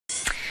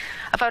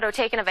A photo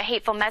taken of a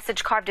hateful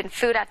message carved in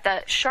food at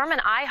the Sherman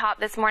IHOP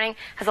this morning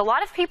has a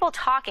lot of people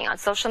talking on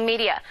social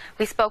media.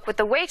 We spoke with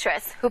the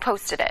waitress who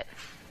posted it.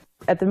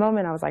 At the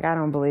moment, I was like, I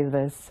don't believe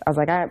this. I was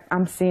like,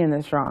 I'm seeing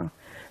this wrong.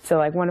 So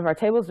like one of our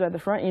tables was at the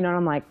front, and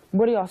I'm like,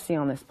 what do y'all see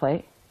on this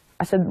plate?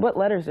 I said, what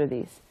letters are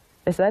these?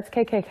 They said, that's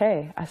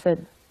KKK. I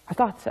said, I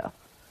thought so.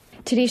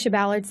 Tadisha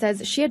Ballard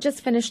says she had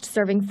just finished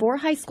serving 4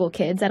 high school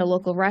kids at a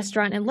local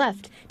restaurant and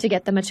left to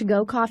get them a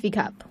to-go coffee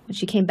cup. When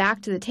she came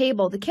back to the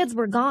table, the kids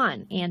were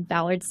gone, and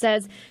Ballard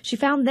says she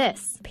found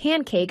this,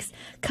 pancakes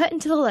cut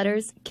into the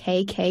letters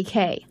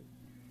KKK.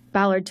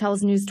 Ballard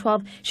tells News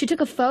 12 she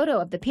took a photo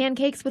of the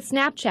pancakes with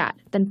Snapchat,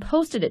 then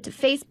posted it to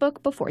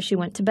Facebook before she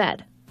went to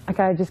bed. Like,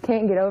 I just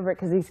can't get over it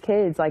because these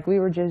kids, like, we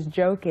were just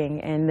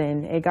joking, and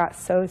then it got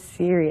so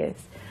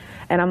serious.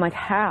 And I'm like,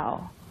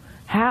 how?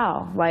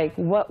 How? Like,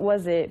 what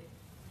was it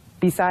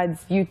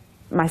besides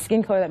my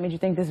skin color that made you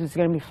think this was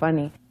going to be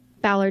funny?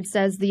 Ballard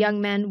says the young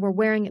men were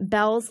wearing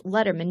Bell's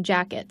Letterman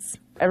jackets.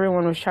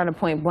 Everyone was trying to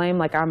point blame,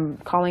 like I'm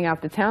calling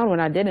out the town when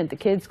I didn't. The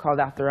kids called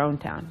out their own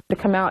town. To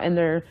come out in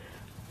their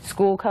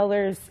school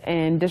colors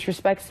and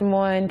disrespect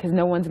someone because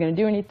no one's going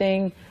to do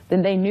anything,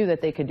 then they knew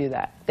that they could do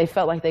that. They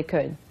felt like they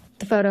could.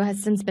 The photo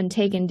has since been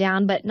taken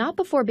down, but not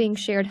before being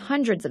shared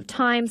hundreds of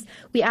times.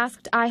 We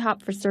asked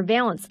IHOP for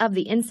surveillance of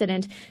the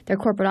incident. Their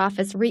corporate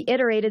office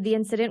reiterated the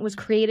incident was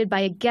created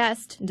by a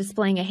guest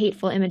displaying a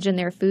hateful image in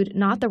their food,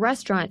 not the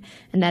restaurant,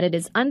 and that it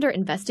is under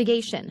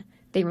investigation.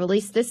 They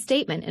released this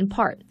statement in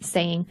part,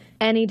 saying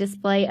any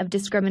display of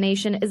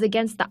discrimination is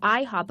against the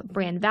IHOP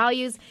brand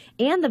values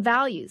and the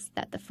values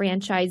that the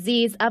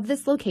franchisees of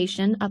this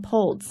location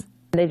upholds.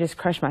 They just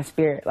crushed my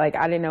spirit. Like,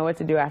 I didn't know what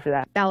to do after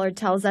that. Ballard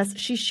tells us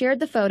she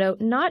shared the photo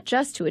not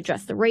just to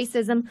address the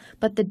racism,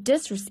 but the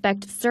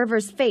disrespect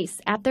servers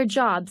face at their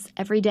jobs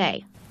every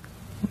day.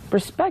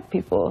 Respect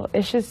people.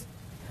 It's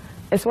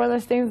one of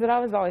those things that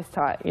I was always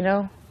taught, if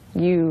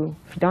you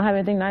don't have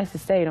anything nice to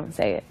say, don't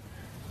say it.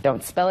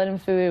 Don't spell it in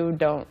food,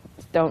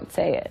 don't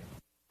say it.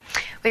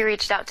 We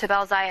reached out to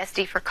Bell's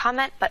ISD for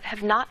comment, but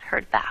have not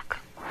heard back.